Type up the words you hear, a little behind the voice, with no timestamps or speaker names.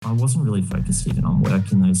I wasn't really focused even on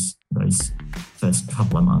work in those first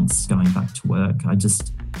couple of months going back to work. I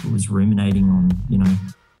just was ruminating on,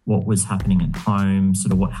 what was happening at home,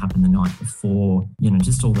 sort of what happened the night before,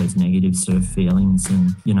 just all those negative sort of feelings.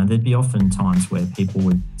 And, there'd be often times where people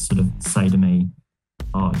would sort of say to me,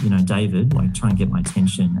 oh, David, like try and get my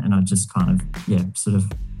attention. And I just kind of, sort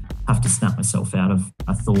of have to snap myself out of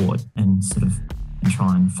a thought and sort of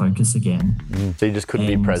try and focus again. So you just couldn't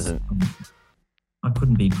be present? I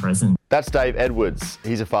couldn't be present. That's Dave Edwards.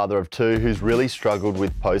 He's a father of two who's really struggled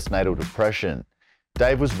with postnatal depression.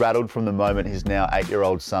 Dave was rattled from the moment his now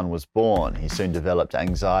 8-year-old son was born. He soon developed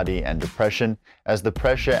anxiety and depression as the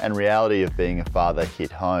pressure and reality of being a father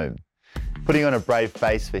hit home. Putting on a brave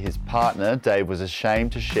face for his partner, Dave was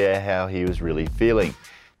ashamed to share how he was really feeling.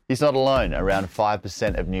 He's not alone. Around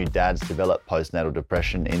 5% of new dads develop postnatal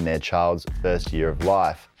depression in their child's first year of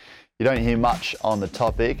life. You don't hear much on the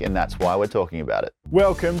topic, and that's why we're talking about it.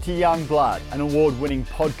 Welcome to Young Blood, an award-winning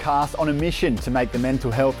podcast on a mission to make the mental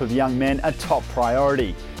health of young men a top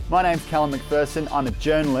priority. My name's Callum McPherson, I'm a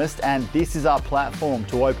journalist, and this is our platform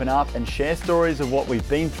to open up and share stories of what we've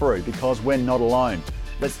been through because we're not alone.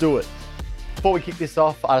 Let's do it. Before we kick this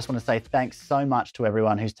off, I just want to say thanks so much to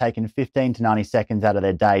everyone who's taken 15 to 90 seconds out of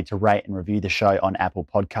their day to rate and review the show on Apple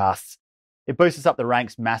Podcasts. It boosts us up the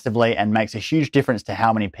ranks massively and makes a huge difference to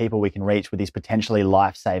how many people we can reach with these potentially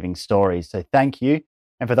life-saving stories. So thank you.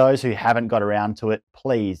 And for those who haven't got around to it,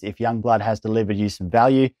 please, if Young Blood has delivered you some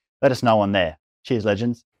value, let us know on there. Cheers,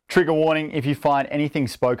 legends. Trigger warning, if you find anything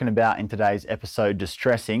spoken about in today's episode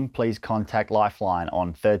distressing, please contact Lifeline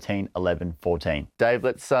on 13 11 14. Dave,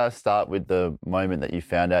 let's start with the moment that you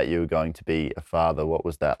found out you were going to be a father. What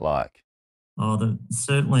was that like? Oh,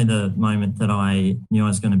 certainly the moment that I knew I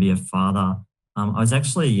was going to be a father. I was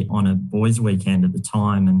actually on a boys' weekend at the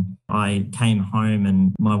time, and I came home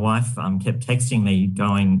and my wife kept texting me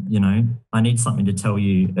going, I need something to tell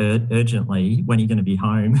you urgently. When are you going to be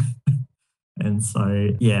home? And so,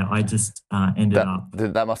 I just ended up...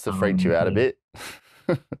 That must have freaked you out a bit.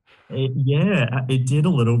 It did a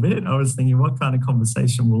little bit. I was thinking, what kind of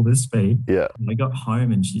conversation will this be? Yeah. And I got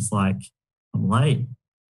home and she's like, I'm late.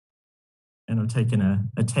 And I've taken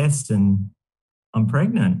a test and I'm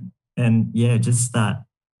pregnant. And just that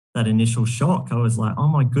initial shock, I was like, oh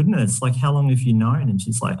my goodness, like how long have you known? And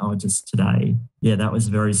she's like, oh, just today. Yeah, that was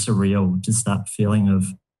very surreal. Just that feeling of,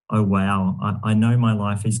 oh wow, I know my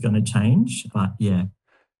life is going to change, but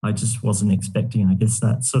I just wasn't expecting, I guess,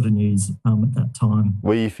 that sort of news at that time.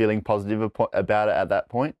 Were you feeling positive about it at that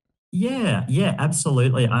point? Yeah,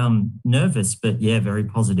 absolutely. Nervous, but very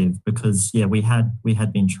positive because we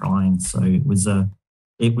had been trying, so it was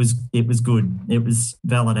good. It was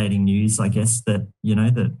validating news, I guess, that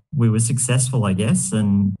that we were successful, I guess,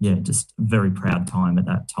 and just a very proud time at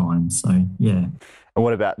that time. So yeah. And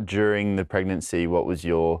what about during the pregnancy? What was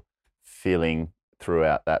your feeling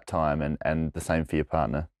throughout that time, and the same for your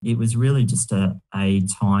partner? It was really just a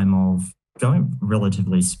time of going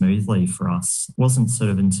relatively smoothly for us. It wasn't sort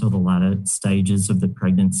of until the latter stages of the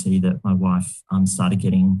pregnancy that my wife started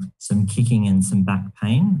getting some kicking and some back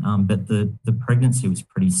pain, but the pregnancy was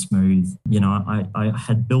pretty smooth. I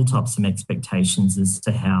had built up some expectations as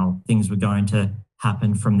to how things were going to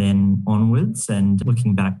happen from then onwards, and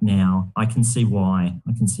looking back now, I can see why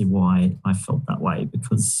I felt that way,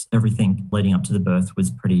 because everything leading up to the birth was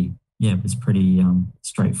pretty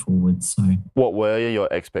straightforward. So what were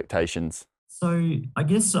your expectations? So I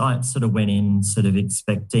guess I sort of went in sort of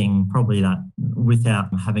expecting probably that, without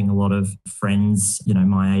having a lot of friends,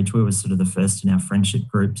 my age. We were sort of the first in our friendship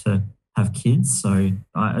group to have kids. So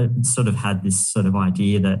I sort of had this sort of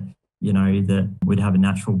idea that, that we'd have a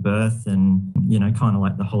natural birth and, kind of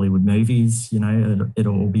like the Hollywood movies,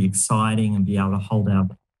 it'll all be exciting and be able to hold our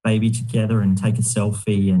baby together and take a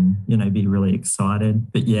selfie and, be really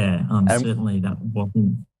excited. But certainly that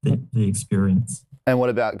wasn't the experience. And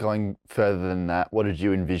what about going further than that? What did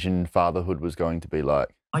you envision fatherhood was going to be like?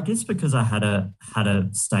 I guess because I had a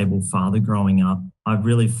stable father growing up, I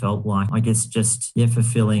really felt like, I guess, just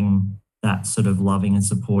fulfilling that sort of loving and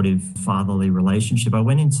supportive fatherly relationship. I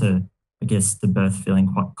went into, I guess, the birth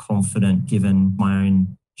feeling quite confident given my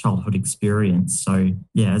own childhood experience. So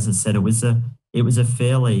as I said, it was a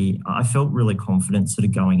fairly, I felt really confident sort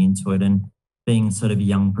of going into it, and being sort of a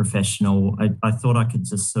young professional, I thought I could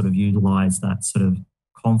just sort of utilise that sort of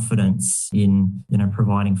confidence in,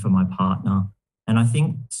 providing for my partner. And I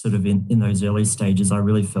think sort of in those early stages, I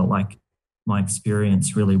really felt like my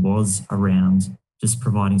experience really was around just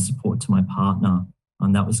providing support to my partner.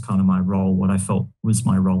 And that was kind of my role, what I felt was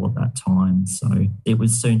my role at that time. So it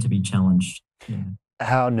was soon to be challenged. Yeah.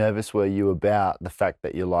 How nervous were you about the fact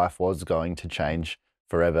that your life was going to change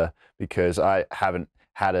forever, because I haven't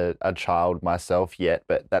had a child myself yet,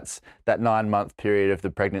 but that's that 9-month period of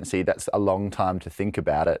the pregnancy. That's a long time to think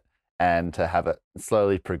about it and to have it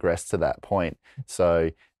slowly progress to that point.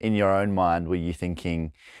 So in your own mind, were you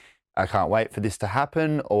thinking, I can't wait for this to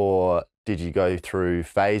happen? Or did you go through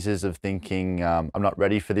phases of thinking, I'm not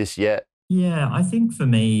ready for this yet? Yeah, I think for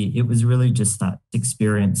me, it was really just that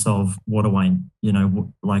experience of what do I,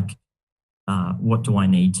 what do I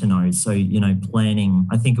need to know? So, planning,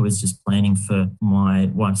 I think it was just planning for my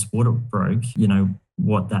wife's water broke,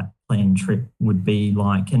 what that planned trip would be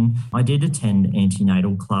like. And I did attend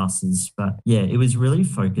antenatal classes, but yeah, it was really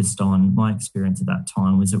focused on, my experience at that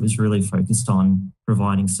time was it was really focused on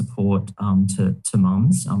providing support to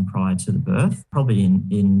mums prior to the birth. Probably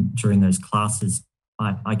during those classes,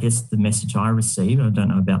 I guess the message I received, I don't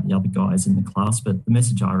know about the other guys in the class, but the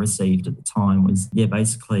message I received at the time was,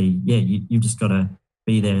 you just got to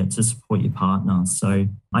be there to support your partner. So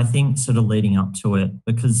I think sort of leading up to it,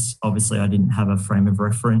 because obviously I didn't have a frame of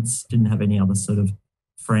reference, didn't have any other sort of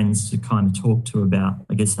friends to kind of talk to about,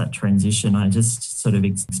 I guess, that transition. I just sort of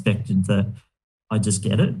expected that I just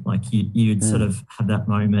get it. Like you'd sort of have that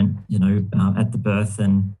moment, at the birth,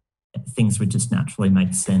 and things would just naturally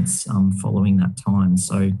make sense following that time.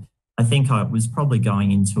 So I think I was probably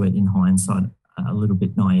going into it in hindsight a little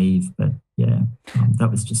bit naive, but that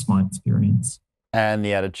was just my experience. And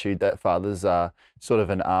the attitude that fathers are sort of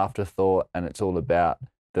an afterthought, and it's all about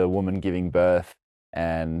the woman giving birth,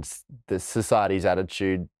 and the society's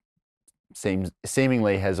attitude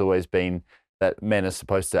seemingly has always been that men are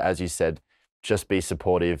supposed to, as you said, just be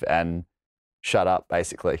supportive and shut up,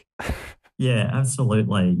 basically. Yeah,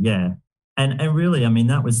 absolutely. Yeah. And really, I mean,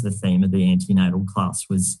 that was the theme of the antenatal class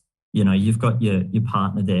was, you've got your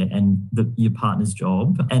partner there and your partner's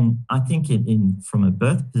job. And I think from a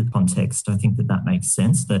birth context, I think that makes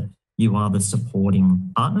sense, that you are the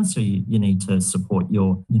supporting partner. So you need to support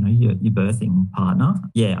your birthing partner.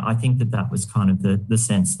 Yeah, I think that was kind of the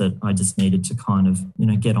sense that I just needed to kind of,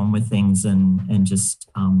 get on with things and just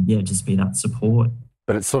be that support.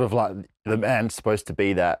 But it's sort of like the man's supposed to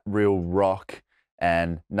be that real rock,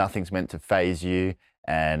 and nothing's meant to faze you.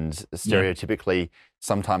 And stereotypically,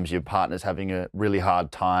 sometimes your partner's having a really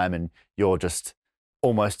hard time and you're just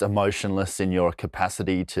almost emotionless in your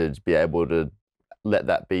capacity to be able to let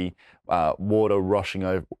that be water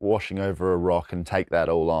washing over a rock and take that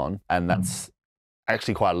all on. And that's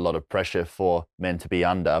actually quite a lot of pressure for men to be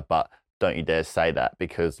under, but don't you dare say that,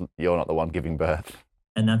 because you're not the one giving birth.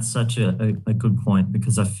 And that's such a good point,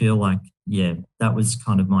 because I feel like, that was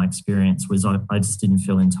kind of my experience, was I just didn't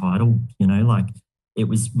feel entitled, like it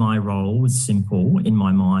was, my role was simple in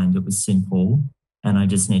my mind. It was simple, and I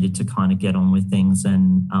just needed to kind of get on with things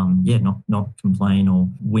and, not complain or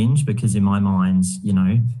whinge, because in my mind,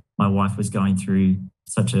 my wife was going through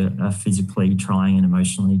such a physically trying and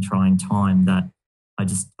emotionally trying time that I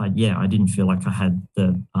didn't feel like I had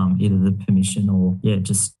the either the permission or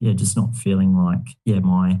just not feeling like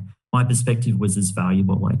my perspective was as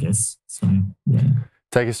valuable, I guess. So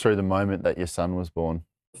Take us through the moment that your son was born.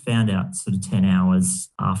 Found out sort of 10 hours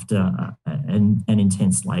after an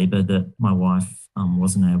intense labour that my wife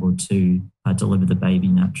wasn't able to deliver the baby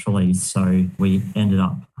naturally. So we ended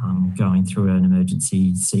up going through an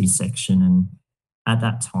emergency C-section, and at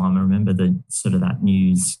that time, I remember getting that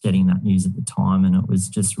news at the time, and it was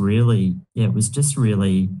just really,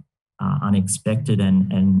 unexpected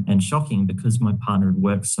and shocking, because my partner had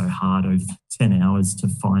worked so hard over 10 hours to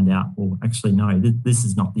find out, well, actually, no, this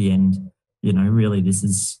is not the end. Really, this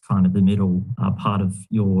is kind of the middle part of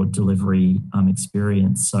your delivery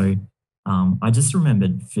experience. So I just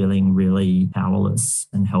remembered feeling really powerless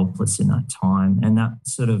and helpless in that time. And that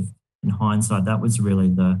sort of, in hindsight, that was really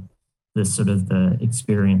the sort of the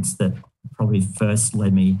experience that probably first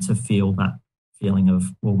led me to feel that feeling of,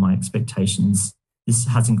 well, my expectations, this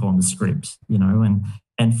hasn't gone to script,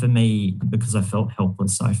 and for me, because I felt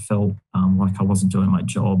helpless, I felt like I wasn't doing my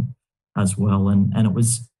job as well. And it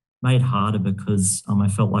was made harder because I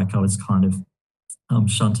felt like I was kind of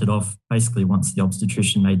shunted off. Basically, once the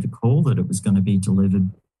obstetrician made the call that it was going to be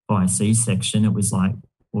delivered by a C-section, it was like,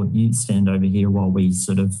 well, you stand over here while we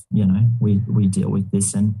sort of, we deal with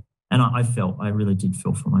this. And I really did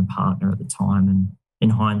feel for my partner at the time. And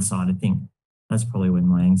in hindsight, I think that's probably when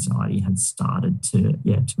my anxiety had started to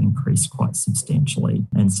increase quite substantially.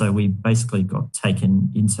 And so we basically I got taken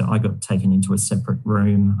into a separate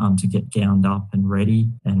room to get gowned up and ready.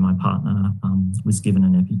 And my partner was given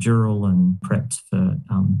an epidural and prepped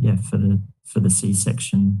for the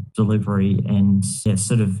C-section delivery. And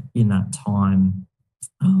sort of in that time,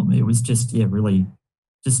 it was just, really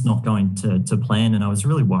just not going to plan. And I was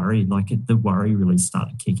really worried, the worry really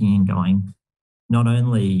started kicking in going, not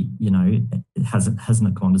only, hasn't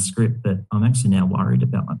it gone to script, but I'm actually now worried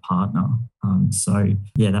about my partner. So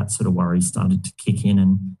yeah, that sort of worry started to kick in.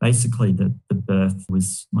 And basically the birth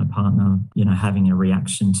was my partner, having a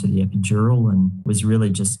reaction to the epidural, and was really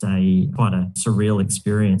just quite a surreal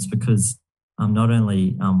experience because not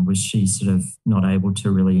only was she sort of not able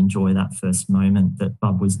to really enjoy that first moment that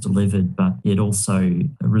Bub was delivered, but it also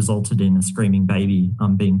resulted in a screaming baby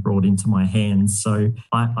being brought into my hands. So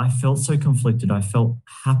I felt so conflicted. I felt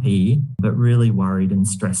happy, but really worried and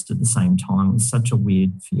stressed at the same time. It was such a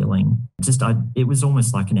weird feeling. It was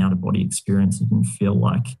almost like an out-of-body experience. It didn't feel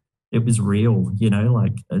like it was real,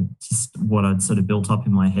 just what I'd sort of built up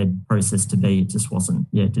in my head processed to be. It just wasn't,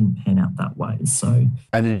 it didn't pan out that way. So,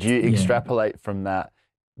 and did you extrapolate from that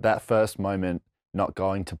first moment not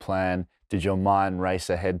going to plan? Did your mind race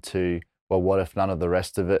ahead to, well, what if none of the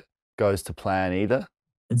rest of it goes to plan either?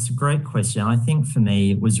 It's a great question. I think for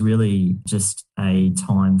me, it was really just a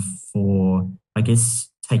time for, I guess,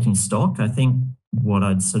 taking stock. I think what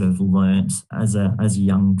I'd sort of learnt as a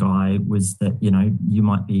young guy was that, you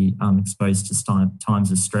might be exposed to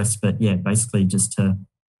times of stress, but basically just to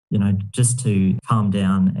calm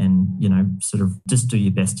down and, sort of just do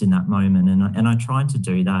your best in that moment. And I tried to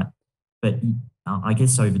do that. But I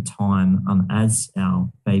guess over time, as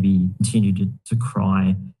our baby continued to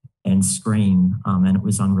cry and scream, and it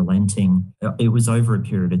was unrelenting, it was over a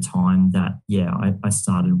period of time that, I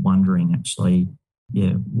started wondering actually,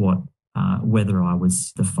 whether I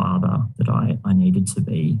was the father that I needed to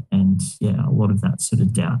be. And a lot of that sort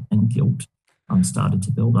of doubt and guilt started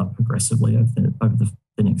to build up progressively over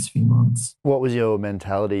the next few months. What was your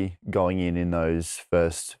mentality going in those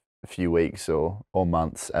first few weeks or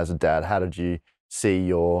months as a dad? How did you see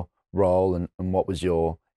your role and what was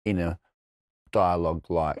your inner dialogue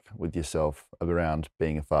like with yourself around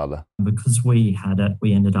being a father? Because we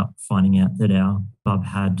ended up finding out that our bub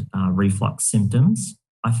had reflux symptoms.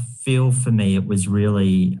 I feel for me it was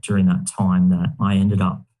really during that time that I ended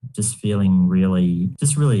up just feeling really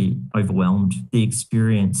overwhelmed. The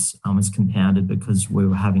experience was compounded because we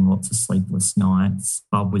were having lots of sleepless nights.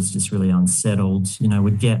 Bub was just really unsettled.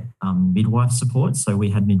 We'd get midwife support. So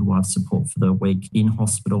we had midwife support for the week in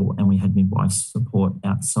hospital and we had midwife support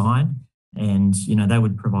outside. And, they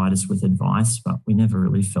would provide us with advice, but we never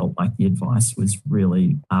really felt like the advice was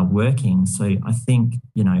really working. So I think,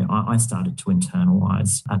 I started to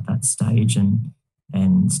internalise at that stage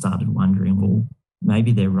and started wondering, well,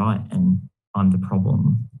 maybe they're right and I'm the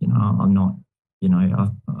problem. I'm not,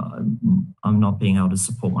 I'm not being able to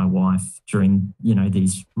support my wife during,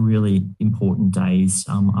 these really important days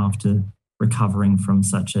after recovering from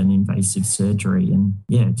such an invasive surgery. And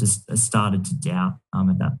just started to doubt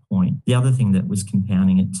at that point. The other thing that was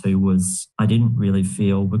compounding it too was I didn't really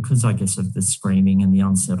feel, because I guess of the screaming and the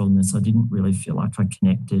unsettledness, I didn't really feel like I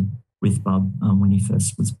connected with Bub when he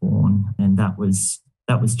first was born. And that was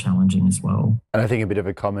challenging as well. And I think a bit of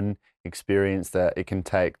a common experience that it can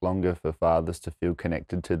take longer for fathers to feel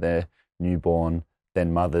connected to their newborn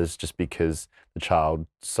than mothers, just because the child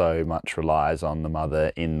so much relies on the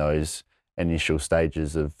mother in those initial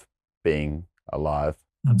stages of being alive.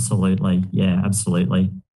 Absolutely. Yeah,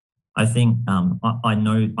 absolutely. I think I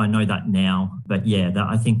know that now, but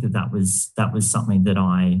I think that was something that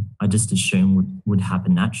I just assumed would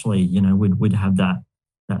happen naturally. We'd have that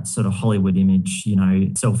sort of Hollywood image,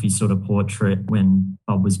 selfie sort of portrait when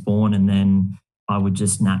Bob was born, and then I would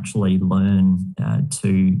just naturally learn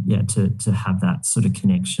to have that sort of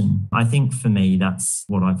connection. I think for me, that's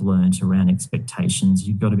what I've learned around expectations.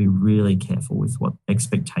 You've got to be really careful with what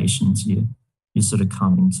expectations you sort of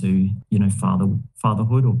come into,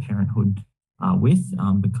 fatherhood or parenthood with,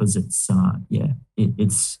 because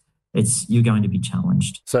it's you're going to be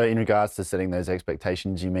challenged. So in regards to setting those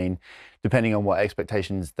expectations, you mean depending on what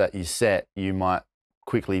expectations that you set, you might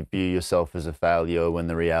quickly view yourself as a failure when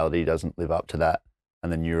the reality doesn't live up to that,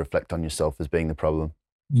 and then you reflect on yourself as being the problem?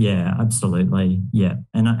 Yeah, absolutely. Yeah.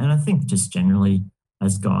 And I think just generally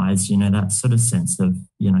as guys, that sort of sense of,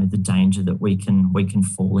 the danger that we can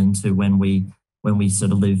fall into when we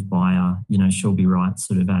sort of live by a, she'll be right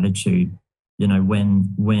sort of attitude,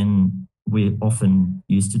 when we're often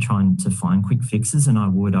used to trying to find quick fixes, and I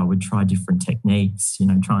would try different techniques,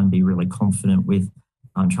 try and be really confident with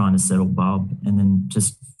trying to settle Bub, and then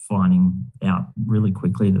just finding out really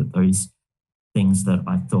quickly that those things that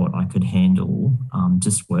I thought I could handle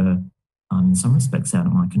just were in some respects out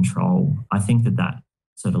of my control. I think that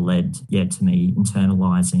sort of led, to me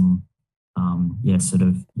internalising,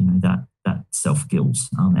 that self-guilt.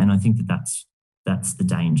 And I think that's that's the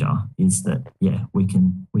danger, is that, yeah, we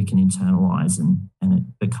can internalize and it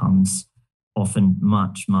becomes often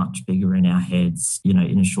much, much bigger in our heads,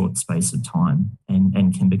 in a short space of time,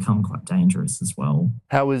 and can become quite dangerous as well.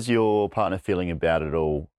 How was your partner feeling about it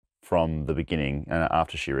all from the beginning and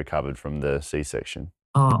after she recovered from the C-section?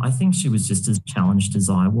 Oh, I think she was just as challenged as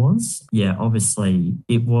I was. Yeah, obviously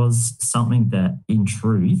it was something that, in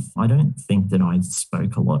truth, I don't think that I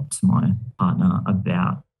spoke a lot to my partner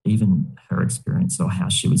about even her experience or how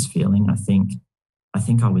she was feeling. I think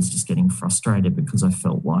I was just getting frustrated because I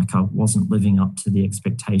felt like I wasn't living up to the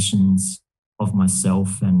expectations of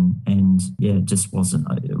myself, and yeah, just wasn't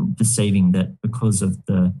perceiving that because of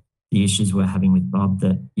the issues we're having with Bub,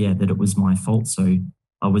 that it was my fault. So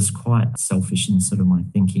I was quite selfish in sort of my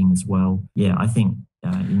thinking as well. Yeah, I think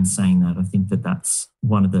in saying that, I think that that's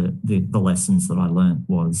one of the lessons that I learned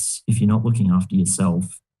was, if you're not looking after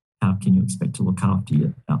yourself, how can you expect to look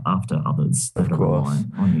after others that are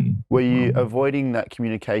reliant on you? Were you avoiding that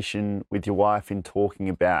communication with your wife in talking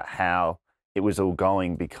about how it was all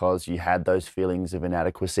going because you had those feelings of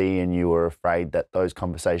inadequacy and you were afraid that those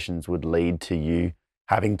conversations would lead to you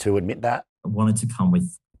having to admit that? I wanted to come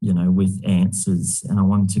with answers, and I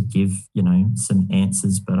wanted to give, some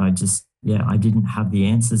answers, but I didn't have the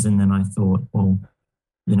answers. And then I thought, well,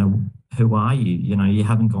 who are you? You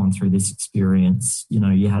haven't gone through this experience.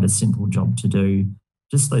 You had a simple job to do.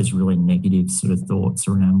 Just those really negative sort of thoughts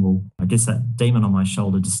around, well, I guess that demon on my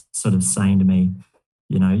shoulder just sort of saying to me,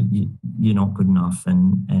 you're not good enough,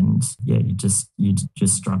 and yeah, you're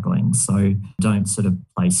just struggling. So don't sort of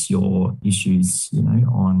place your issues,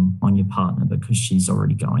 on your partner, because she's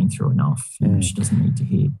already going through enough. She doesn't need to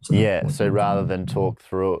hear. Yeah. So rather than talk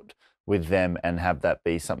through it with them and have that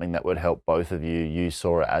be something that would help both of you, you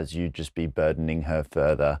saw it as you just be burdening her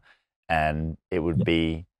further, and it would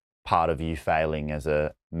be part of you failing as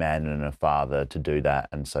a man and a father to do that.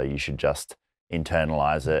 And so you should just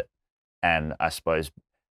internalize it. And I suppose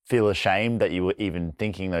feel ashamed that you were even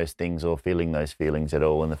thinking those things or feeling those feelings at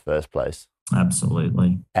all in the first place.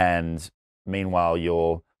 Absolutely. And meanwhile,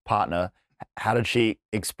 your partner, how did she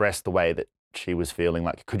express the way that she was feeling?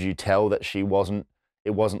 Like, could you tell that it wasn't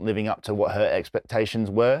living up to what her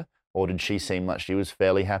expectations were? Or did she seem like she was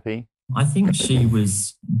fairly happy? I think she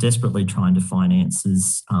was desperately trying to find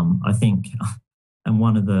answers. I think, and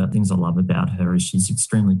one of the things I love about her is she's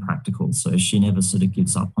extremely practical. So she never sort of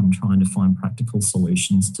gives up on trying to find practical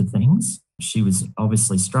solutions to things. She was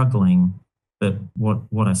obviously struggling, but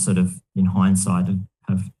what I sort of, in hindsight,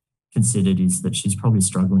 have considered is that she's probably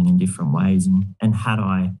struggling in different ways. And had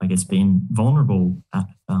I guess, been vulnerable at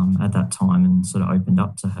that time and sort of opened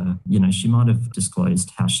up to her, she might have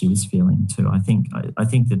disclosed how she was feeling too. I think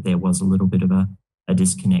that there was a little bit of a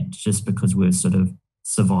disconnect, just because we're sort of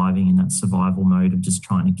surviving in that survival mode of just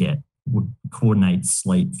trying to coordinate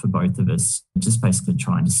sleep for both of us, just basically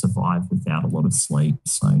trying to survive without a lot of sleep.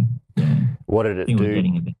 So yeah. What did it do? We're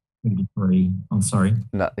getting about 2 to 3. I'm sorry.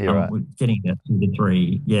 No, you're right. We're getting about 2 to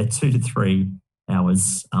 3. Yeah, 2 to 3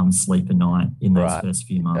 hours sleep a night in those first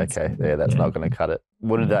few months. Okay, yeah, that's not going to cut it.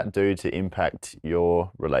 What did that do to impact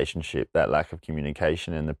your relationship, that lack of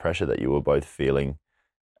communication and the pressure that you were both feeling?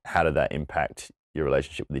 How did that impact your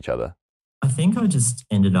relationship with each other? I think I just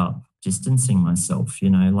ended up distancing myself,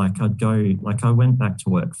 I went back to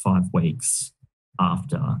work 5 weeks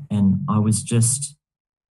after, and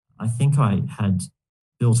I think I had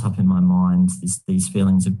built up in my mind these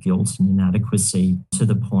feelings of guilt and inadequacy, to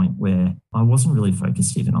the point where I wasn't really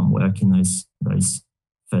focused even on work in those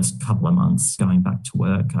first couple of months going back to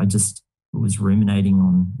work. I just was ruminating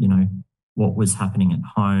on, what was happening at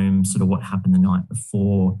home, sort of what happened the night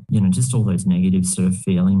before, just all those negative sort of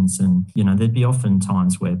feelings. And, there'd be often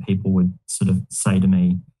times where people would sort of say to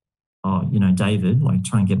me, oh, David, like,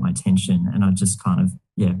 try and get my attention. And I just kind of,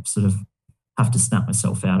 sort of have to snap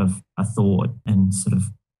myself out of a thought and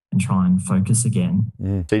try and focus again.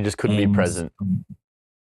 So you just couldn't be present.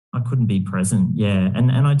 I couldn't be present, yeah.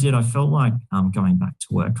 And I did. I felt like going back to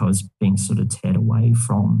work, I was being sort of teared away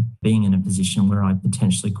from being in a position where I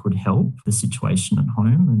potentially could help the situation at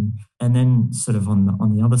home. And then sort of on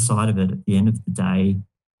the other side of it, at the end of the day,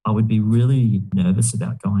 I would be really nervous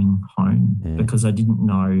about going home because I didn't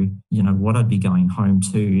know, what I'd be going home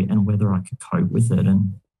to and whether I could cope with it.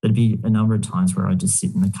 And there'd be a number of times where I'd just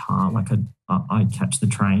sit in the car, like I'd catch the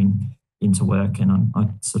train into work, and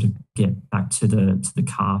I'd sort of get back to the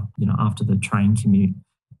car, after the train commute,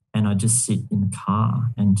 and I'd just sit in the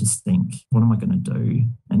car and just think, what am I going to do?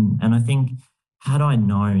 And I think, had I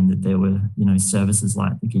known that there were, services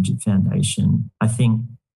like the Gidget Foundation, I think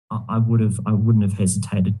I wouldn't have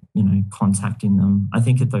hesitated, contacting them. I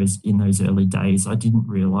think in those early days, I didn't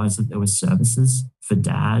realise that there were services for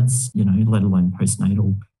dads, let alone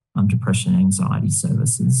postnatal depression, anxiety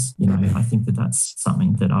services. I think that's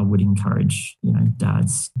something that I would encourage,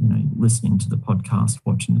 dads, listening to the podcast,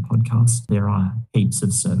 watching the podcast. There are heaps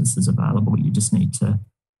of services available. You just need to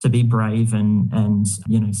be brave and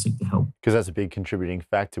seek the help. Because that's a big contributing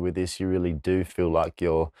factor with this. You really do feel like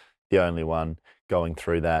you're the only one going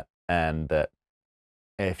through that, and that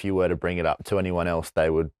if you were to bring it up to anyone else, they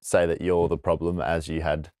would say that you're the problem, as you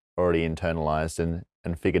had already internalized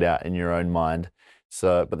and figured out in your own mind.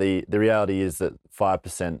 So, but the reality is that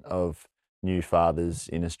 5% of new fathers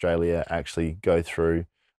in Australia actually go through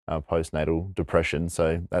postnatal depression.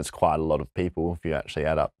 So that's quite a lot of people if you actually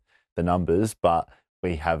add up the numbers. But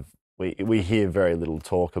we hear very little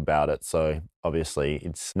talk about it. So obviously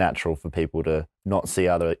it's natural for people to not see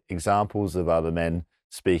other examples of other men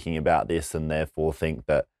speaking about this, and therefore think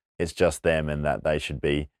that it's just them and that they should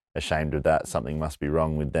be ashamed of that. Something must be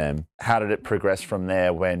wrong with them. How did it progress from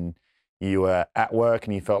there when you were at work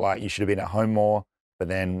and you felt like you should have been at home more, but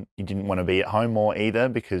then you didn't want to be at home more either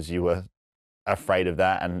because you were afraid of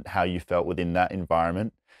that and how you felt within that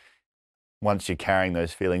environment? Once you're carrying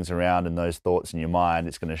those feelings around and those thoughts in your mind,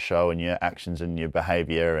 it's going to show in your actions and your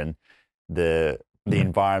behavior and the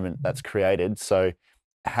environment that's created. So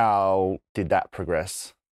how did that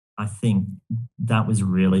progress? I think that was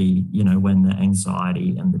really, when the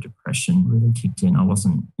anxiety and the depression really kicked in. I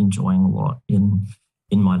wasn't enjoying a lot in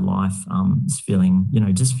my life. Just feeling,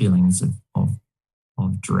 just feelings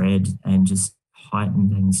of dread and just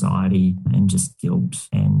heightened anxiety and just guilt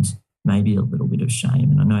and maybe a little bit of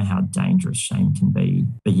shame. And I know how dangerous shame can be.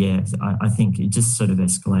 But yeah, I think it just sort of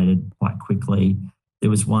escalated quite quickly. There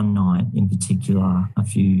was one night in particular, a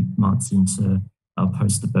few months into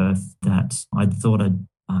post the birth, that I thought I'd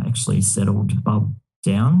actually settled Bub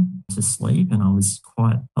down to sleep, and I was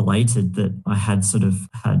quite elated that I had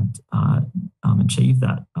achieved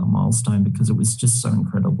that milestone, because it was just so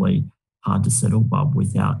incredibly hard to settle Bub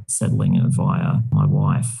without settling her via my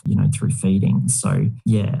wife, through feeding. So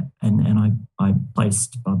yeah, and I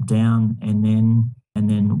placed Bub down, and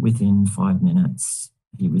then within 5 minutes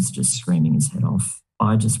he was just screaming his head off.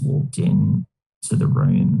 I just walked in to the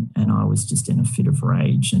room and I was just in a fit of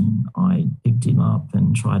rage, and I picked him up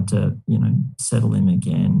and tried to, settle him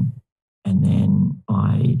again. And then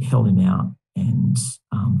I held him out and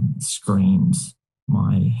screamed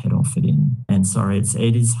my head off at him. And sorry,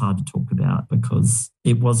 it is hard to talk about because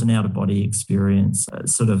it was an out-of-body experience.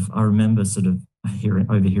 I remember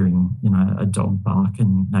overhearing, a dog bark,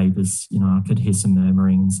 and neighbours, I could hear some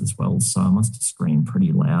murmurings as well. So I must have screamed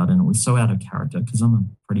pretty loud, and it was so out of character because I'm a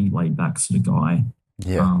pretty laid-back sort of guy.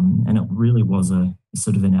 Yeah. And it really was a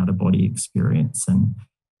sort of an out-of-body experience. And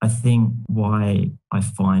I think why I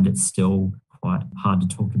find it still quite hard to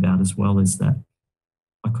talk about as well is that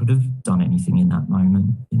I could have done anything in that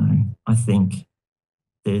moment. I think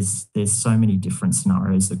there's so many different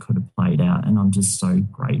scenarios that could have played out, and I'm just so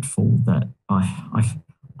grateful that I've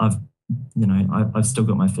still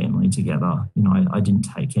got my family together. I didn't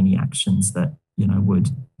take any actions that would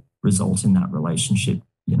result in that relationship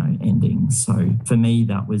ending. So for me,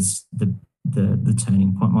 that was the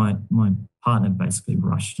turning point. My partner basically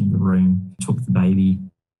rushed into the room, took the baby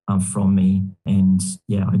from me, and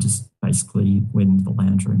yeah, I just basically went into the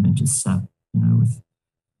lounge room and just sat, with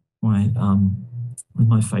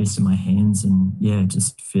my face in my hands, and yeah,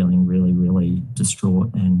 just feeling really, really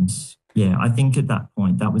distraught. And yeah, I think at that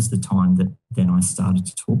point, that was the time that then I started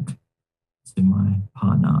to talk to my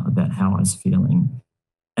partner about how I was feeling,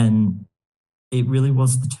 and it really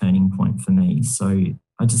was the turning point for me. So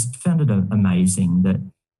I just found it amazing that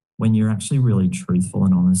when you're actually really truthful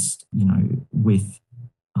and honest, with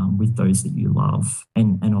those that you love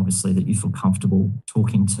and obviously that you feel comfortable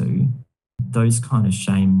talking to, those kind of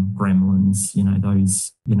shame gremlins,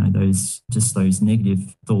 those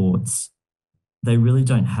negative thoughts, they really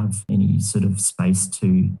don't have any sort of space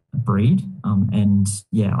to breed. And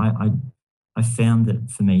yeah, I found that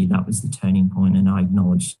for me, that was the turning point, and I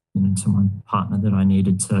acknowledged, to my partner that I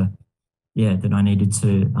needed to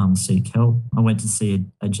seek help. I went to see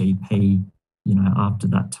a GP, after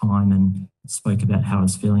that time, and spoke about how I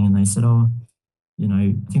was feeling, and they said, I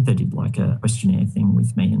think they did like a questionnaire thing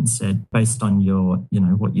with me and said, based on your,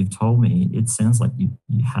 what you've told me, it sounds like you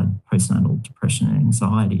had postnatal depression and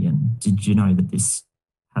anxiety. And did you know that this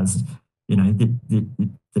has,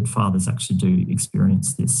 that fathers actually do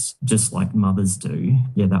experience this just like mothers do?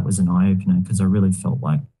 Yeah, that was an eye-opener, because I really felt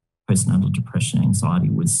like postnatal depression and anxiety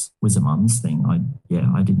was a mum's thing.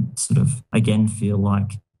 I didn't sort of, again, feel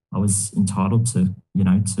like I was entitled to,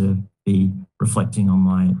 to be reflecting on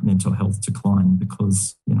my mental health decline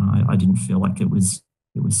because, I didn't feel like it was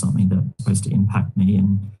something that was supposed to impact me.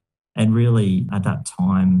 And really at that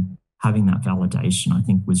time, having that validation, I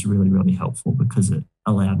think was really, really helpful because it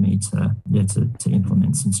allowed me to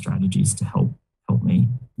implement some strategies to help me,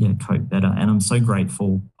 cope better. And I'm so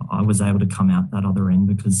grateful I was able to come out that other end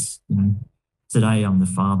because, today I'm the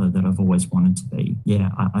father that I've always wanted to be.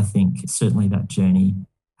 I think certainly that journey,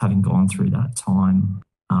 having gone through that time,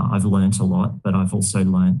 I've learned a lot, but I've also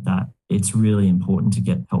learned that it's really important to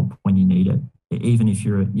get help when you need it. Even if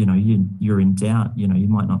you're in doubt, you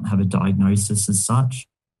might not have a diagnosis as such,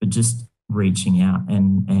 but just reaching out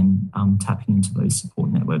and tapping into those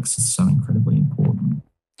support networks is so incredibly important.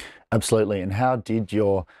 Absolutely. And how did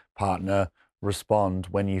your partner respond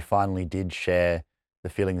when you finally did share the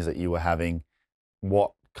feelings that you were having?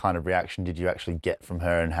 What kind of reaction did you actually get from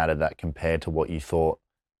her, and how did that compare to what you thought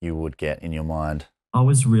you would get in your mind? I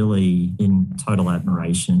was really in total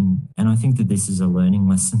admiration. And I think that this is a learning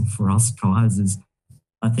lesson for us guys is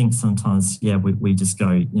I think sometimes, we just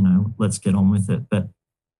go, let's get on with it. But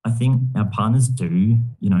I think our partners do,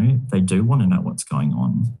 they do want to know what's going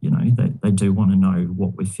on. They do want to know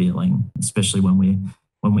what we're feeling, especially when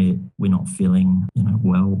we're not feeling,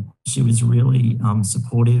 well. She was really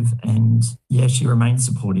supportive, and she remains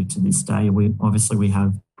supportive to this day. We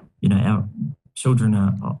have, our children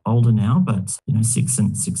are older now, but 6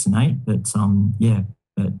 and 8.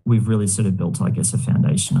 But we've really sort of built, I guess, a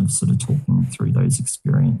foundation of sort of talking through those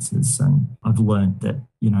experiences. And I've learned that,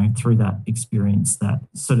 through that experience, that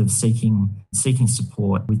sort of seeking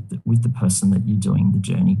support with the person that you're doing the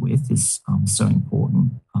journey with is so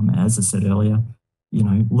important. As I said earlier,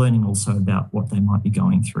 learning also about what they might be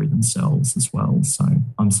going through themselves as well. So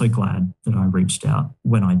I'm so glad that I reached out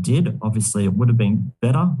when I did. Obviously, it would have been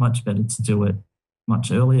much better to do it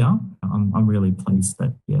much earlier. I'm really pleased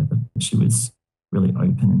that she was really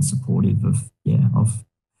open and supportive of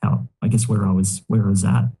how, I guess, where I was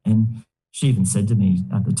at. And she even said to me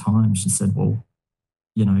at the time, she said, well,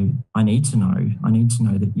 I need to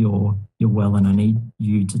know that you're well, and I need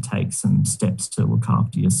you to take some steps to look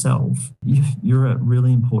after yourself. You're a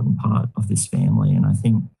really important part of this family. And I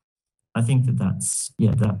think that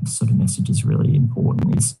sort of message is really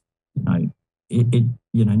important. Is, it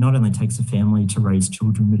not only takes a family to raise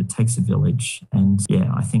children, but it takes a village. And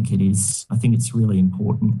I think it's really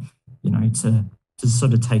important, to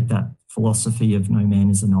sort of take that philosophy of no man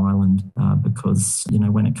is an island, because,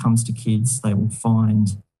 when it comes to kids, they will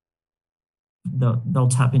find they'll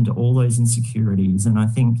tap into all those insecurities. And I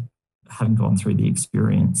think having gone through the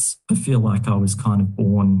experience, I feel like I was kind of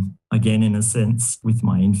born again, in a sense, with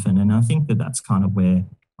my infant. And I think that that's kind of where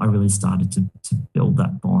I really started to build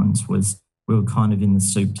that bond. Was we were kind of in the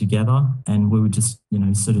soup together, and we were just,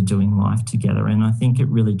 sort of doing life together. And I think it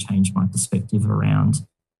really changed my perspective around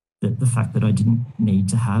the fact that I didn't need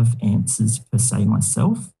to have answers per se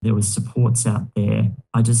myself. There was supports out there.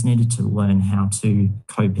 I just needed to learn how to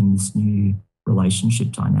cope in this new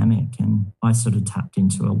relationship dynamic. And I sort of tapped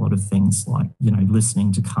into a lot of things like,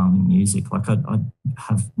 listening to calming music. Like I'd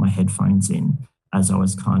have my headphones in as I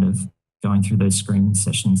was kind of going through those screaming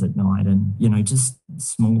sessions at night, and, just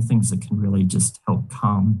small things that can really just help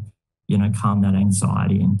calm that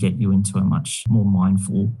anxiety and get you into a much more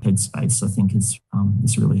mindful headspace, I think is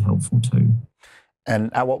really helpful too.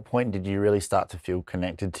 And at what point did you really start to feel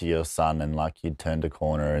connected to your son and like you'd turned a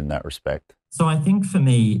corner in that respect? So I think for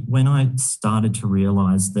me, when I started to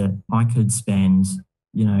realise that I could spend,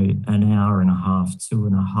 an hour and a half,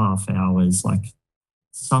 2.5 hours, like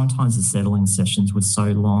sometimes the settling sessions were so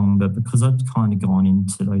long, but because I'd kind of gone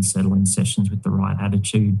into those settling sessions with the right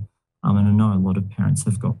attitude, and I know a lot of parents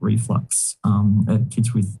have got reflux,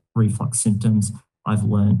 kids with reflux symptoms. I've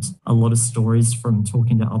learnt a lot of stories from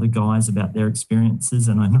talking to other guys about their experiences,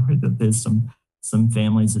 and I know that there's some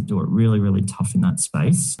families that do it really, really tough in that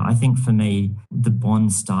space. I think for me, the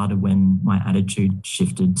bond started when my attitude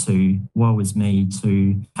shifted to woe is me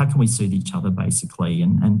to how can we soothe each other, basically,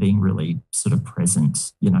 and being really sort of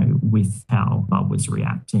present, with how Bub was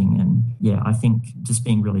reacting. And I think just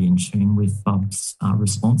being really in tune with Bub's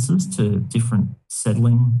responses to different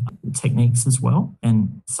settling techniques as well.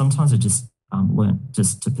 And sometimes I just learnt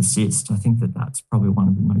just to persist. I think that that's probably one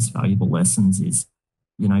of the most valuable lessons is,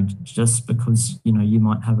 just because, you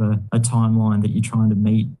might have a timeline that you're trying to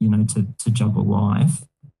meet, to juggle life,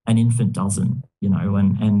 an infant doesn't,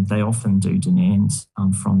 and they often do demand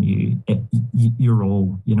from you. You're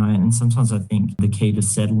all, and sometimes I think the key to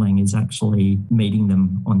settling is actually meeting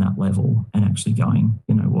them on that level and actually going,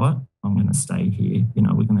 you know what, I'm going to stay here.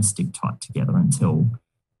 We're going to stick tight together until,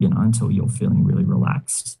 until you're feeling really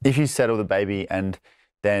relaxed. If you settle the baby and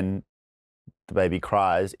then the baby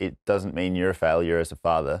cries, it doesn't mean you're a failure as a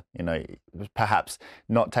father. Perhaps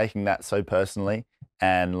not taking that so personally,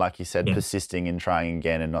 and like you said, persisting in trying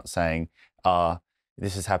again and not saying,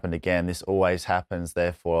 this has happened again, this always happens,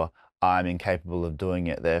 therefore I'm incapable of doing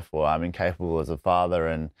it, therefore I'm incapable as a father,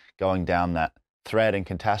 and going down that thread and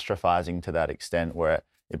catastrophizing to that extent where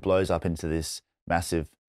it blows up into this massive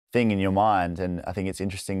thing in your mind. And I think it's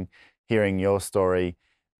interesting hearing your story.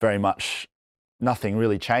 Very much nothing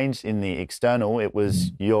really changed in the external. It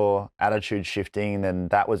was your attitude shifting, and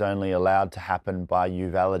that was only allowed to happen by you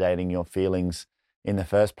validating your feelings in the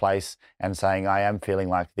first place and saying, I am feeling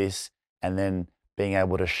like this, and then being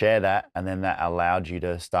able to share that. And then that allowed you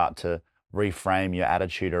to start to reframe your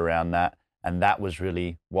attitude around that. And that was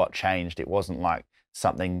really what changed. It wasn't like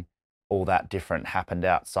something all that different happened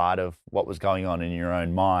outside of what was going on in your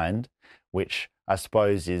own mind, which I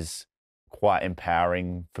suppose is quite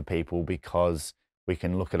empowering for people, because we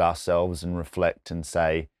can look at ourselves and reflect and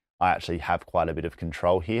say, I actually have quite a bit of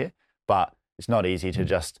control here. But it's not easy to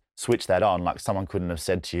just switch that on. Like, someone couldn't have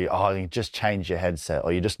said to you, you just change your headset,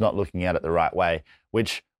 or you're just not looking at it the right way,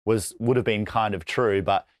 which would have been kind of true,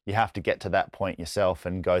 but you have to get to that point yourself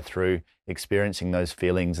and go through experiencing those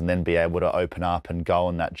feelings and then be able to open up and go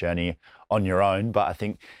on that journey on your own. But I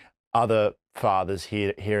think other fathers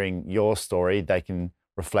hearing your story, they can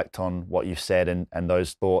reflect on what you've said and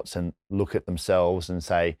those thoughts and look at themselves and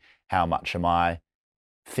say, how much am I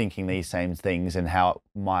thinking these same things, and how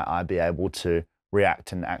might I be able to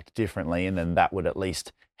react and act differently? And then that would at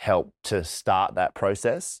least help to start that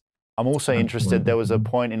process. I'm also interested, there was a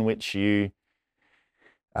point in which you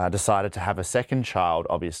decided to have a second child,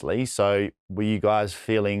 obviously. So were you guys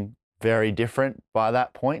feeling very different by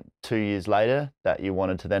that point, 2 years later, that you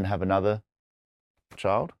wanted to then have another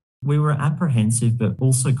child? We were apprehensive, but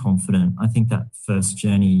also confident. I think that first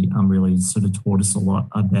journey really sort of taught us a lot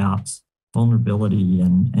about vulnerability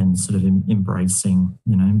and sort of embracing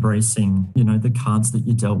the cards that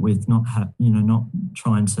you dealt with, not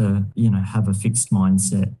trying to, have a fixed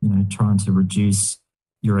mindset, trying to reduce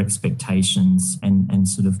your expectations and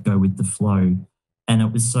sort of go with the flow. And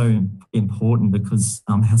it was so important because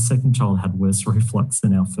our second child had worse reflux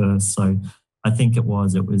than our first. So I think it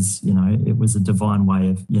was a divine way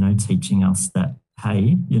of, teaching us that,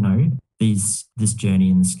 hey, this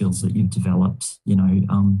journey and the skills that you've developed,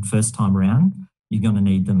 first time around, you're going to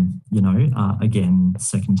need them, again,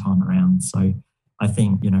 second time around. So I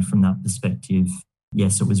think, from that perspective,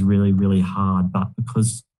 yes, it was really, really hard, but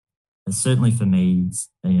because certainly for me,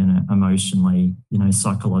 emotionally,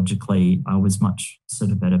 psychologically, I was much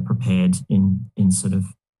sort of better prepared in sort of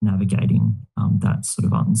navigating that sort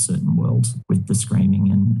of uncertain world with the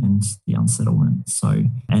screaming and the unsettlement. So,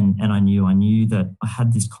 and I knew that I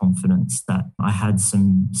had this confidence that I had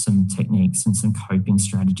some techniques and some coping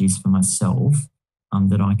strategies for myself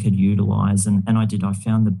that I could utilize. And I did. I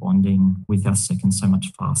found the bonding with our second so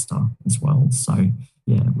much faster as well. So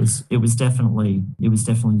yeah, it was definitely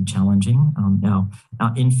challenging.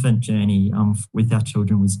 Our infant journey with our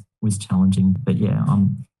children was challenging. But yeah,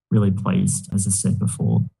 I'm really pleased, as I said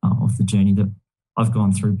before, of the journey that I've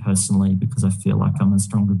gone through personally, because I feel like I'm a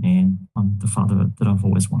stronger man. I'm the father that I've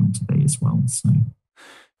always wanted to be as well. So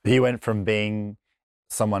you went from being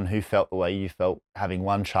someone who felt the way you felt having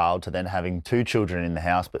one child to then having two children in the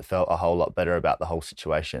house, but felt a whole lot better about the whole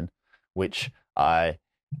situation, which I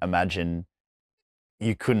imagine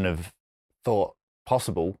you couldn't have thought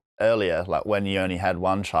possible earlier. Like when you only had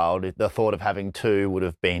one child, the thought of having two would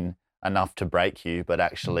have been enough to break you. But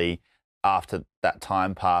actually, after that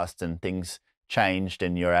time passed and things changed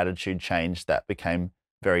and your attitude changed, that became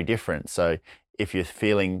very different. So if you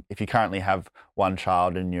currently have one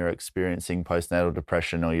child and you're experiencing postnatal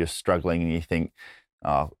depression, or you're struggling and you think,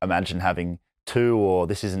 imagine having two, or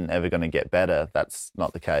this isn't ever going to get better, that's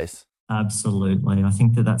not the case. Absolutely. I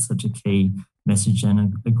think that's such a key message,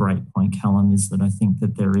 and a great point, Callum, is that I think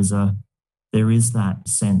that there is that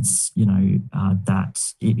sense,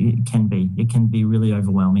 that it can be really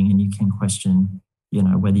overwhelming, and you can question,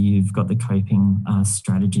 whether you've got the coping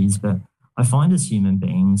strategies. But I find as human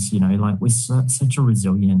beings, like we're such a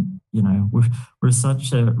resilient, we're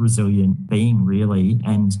such a resilient being, really.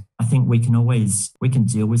 And I think we can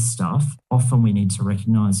deal with stuff. Often we need to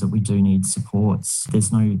recognise that we do need supports.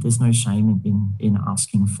 There's no shame in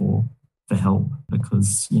asking for help,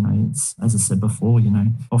 because, it's, as I said before,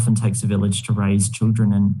 often takes a village to raise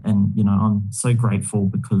children. And I'm so grateful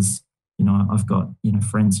because, I've got,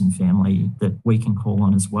 friends and family that we can call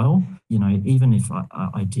on as well. Even if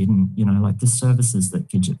I didn't, like the services that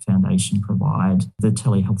Gidget Foundation provide, the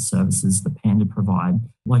telehealth services that Panda provide,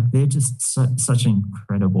 like they're just such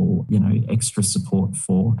incredible, extra support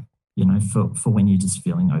for when you're just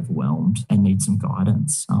feeling overwhelmed and need some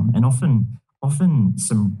guidance. And often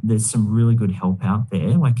there's some really good help out there.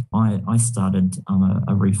 Like I started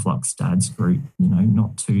a reflux dads group,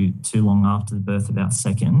 not too long after the birth of our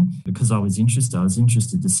second, because I was interested. I was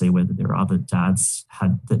interested to see whether there are other dads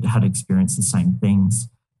that had experienced the same things.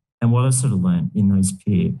 And what I sort of learned in those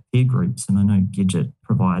peer groups, and I know Gidget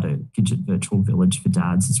provide a Gidget virtual village for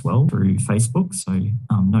dads as well through Facebook. So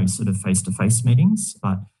no sort of face-to-face meetings,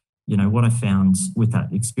 but what I found with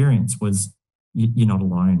that experience was you're not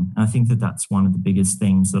alone. And I think that that's one of the biggest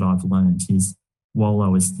things that I've learned is while I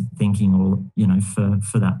was thinking,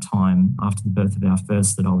 for that time after the birth of our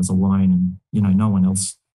first, that I was alone and, no one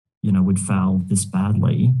else, would fail this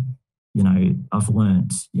badly, I've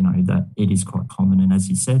learned, that it is quite common. And as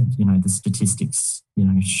you said, the statistics,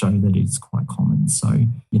 show that it's quite common. So,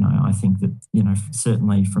 I think that,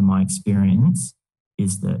 certainly from my experience,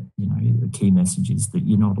 is that, the key message is that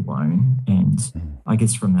you're not alone. And I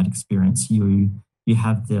guess from that experience, you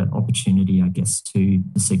have the opportunity, I guess, to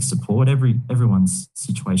seek support. Everyone's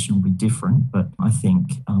situation will be different, but I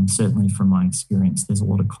think certainly from my experience, there's a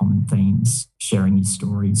lot of common themes, sharing your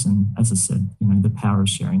stories. And as I said, the power of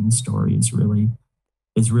sharing your story is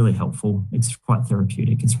really helpful. It's quite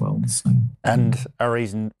therapeutic as well. So, and a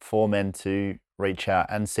reason for men to reach out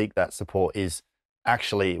and seek that support is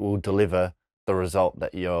actually it will deliver the result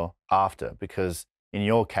that you're after, because in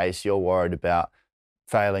your case, you're worried about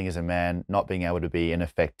failing as a man, not being able to be an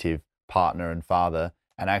effective partner and father,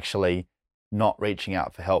 and actually not reaching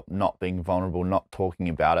out for help, not being vulnerable, not talking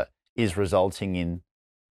about it is resulting in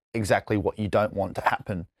exactly what you don't want to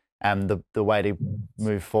happen. And the way to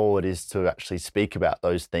move forward is to actually speak about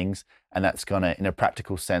those things. And that's going to, in a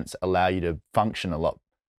practical sense, allow you to function a lot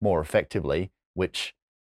more effectively, which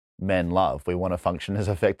men love. We want to function as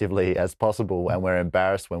effectively as possible, and we're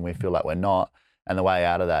embarrassed when we feel like we're not. And the way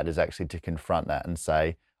out of that is actually to confront that and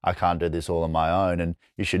say, I can't do this all on my own. And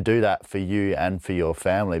you should do that for you and for your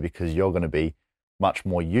family, because you're going to be much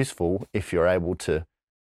more useful if you're able to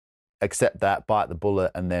accept that, bite the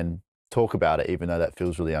bullet, and then talk about it, even though that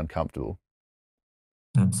feels really uncomfortable.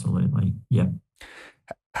 Absolutely. Yeah.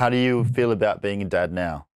 How do you feel about being a dad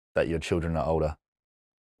now that your children are older?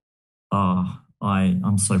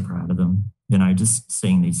 I'm so proud of them, just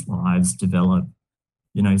seeing these lives develop,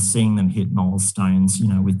 seeing them hit milestones,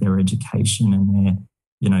 with their education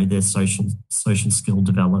and their social skill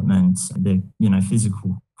development, their,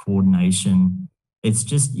 physical coordination. It's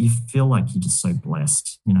just, you feel like you're just so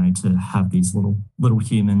blessed, to have these little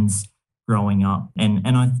humans growing up. And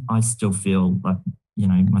I still feel like,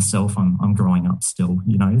 myself, I'm growing up still,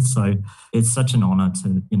 so it's such an honor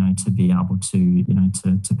to be able to,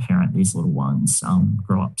 to parent these little ones,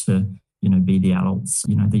 grow up to, be the adults,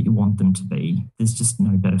 that you want them to be. There's just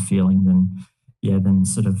no better feeling than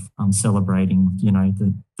sort of celebrating,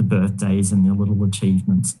 the birthdays and their little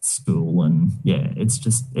achievements at school. And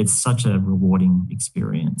it's such a rewarding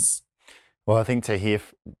experience. Well, I think to hear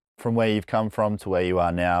from where you've come from to where you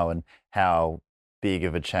are now, and how big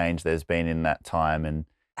of a change there's been in that time, and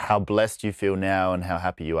how blessed you feel now and how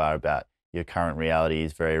happy you are about your current reality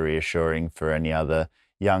is very reassuring for any other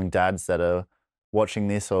young dads that are watching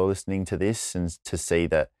this or listening to this, and to see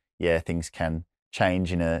that, things can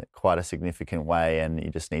change in quite a significant way, and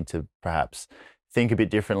you just need to perhaps think a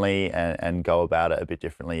bit differently and go about it a bit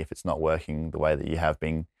differently if it's not working the way that you have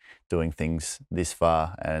been doing things this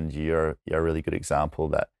far. And you're a really good example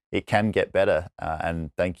that it can get better.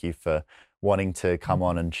 And thank you for wanting to come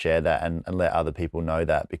on and share that and let other people know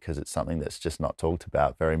that, because it's something that's just not talked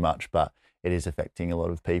about very much, but it is affecting a lot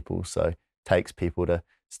of people. So it takes people to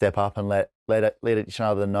step up and let each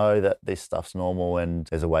other know that this stuff's normal and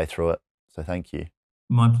there's a way through it. So thank you.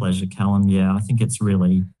 My pleasure, Callum. Yeah, I think I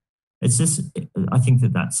think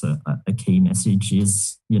that's a key message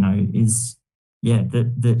is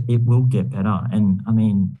that it will get better. And I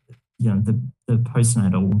mean, the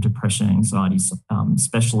postnatal depression, anxiety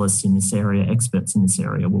specialists in this area, experts in this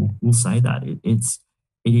area will say that it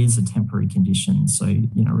is a temporary condition. So,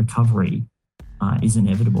 recovery is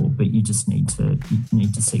inevitable, but you just need to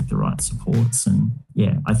seek the right supports. And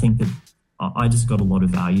I think that I just got a lot of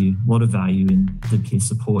value in the peer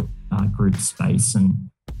support group space, and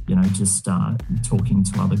just talking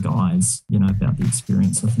to other guys, about the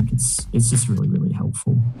experience. I think it's just really, really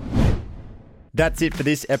helpful. That's it for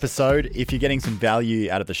this episode. If you're getting some value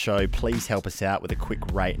out of the show, please help us out with a quick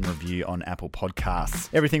rate and review on Apple Podcasts.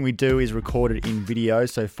 Everything we do is recorded in video,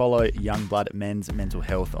 so follow Youngblood Men's Mental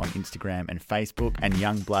Health on Instagram and Facebook and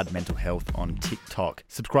Youngblood Mental Health on TikTok.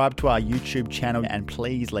 Subscribe to our YouTube channel and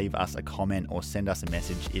please leave us a comment or send us a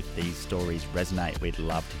message if these stories resonate. We'd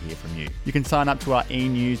love to hear from you. You can sign up to our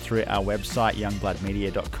e-news through our website,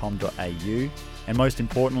 youngbloodmedia.com.au. And most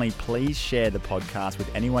importantly, please share the podcast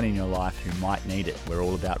with anyone in your life who might need it. We're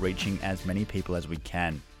all about reaching as many people as we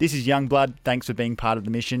can. This is Youngblood. Thanks for being part of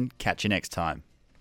the mission. Catch you next time.